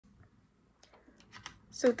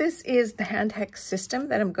So this is the HandHEX system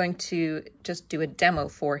that I'm going to just do a demo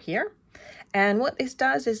for here. And what this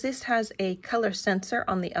does is this has a color sensor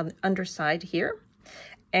on the underside here.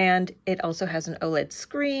 And it also has an OLED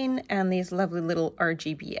screen and these lovely little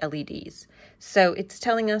RGB LEDs. So it's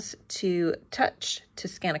telling us to touch to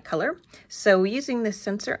scan a color. So using this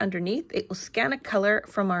sensor underneath, it will scan a color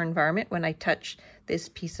from our environment when I touch this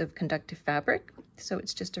piece of conductive fabric. So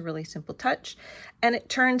it's just a really simple touch. And it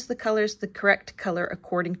turns the colors the correct color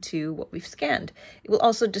according to what we've scanned. It will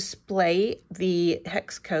also display the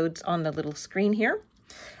hex codes on the little screen here.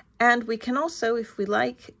 And we can also, if we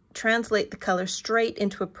like, translate the color straight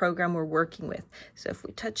into a program we're working with. So if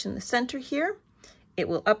we touch in the center here, it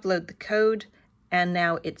will upload the code and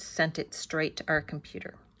now it's sent it straight to our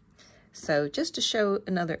computer. So just to show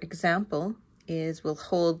another example is we'll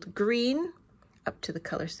hold green up to the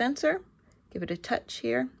color sensor, give it a touch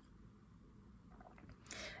here.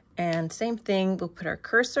 And same thing, we'll put our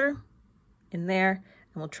cursor in there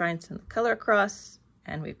and we'll try and send the color across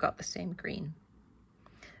and we've got the same green.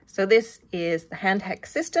 So this is the HandHEX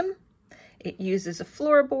system. It uses a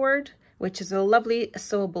floorboard, which is a lovely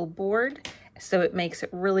sewable board. So it makes it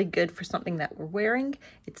really good for something that we're wearing.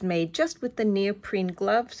 It's made just with the neoprene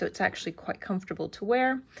glove, so it's actually quite comfortable to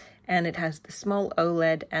wear. And it has the small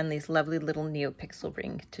OLED and these lovely little NeoPixel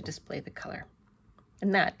ring to display the color.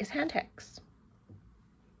 And that is HandHEX.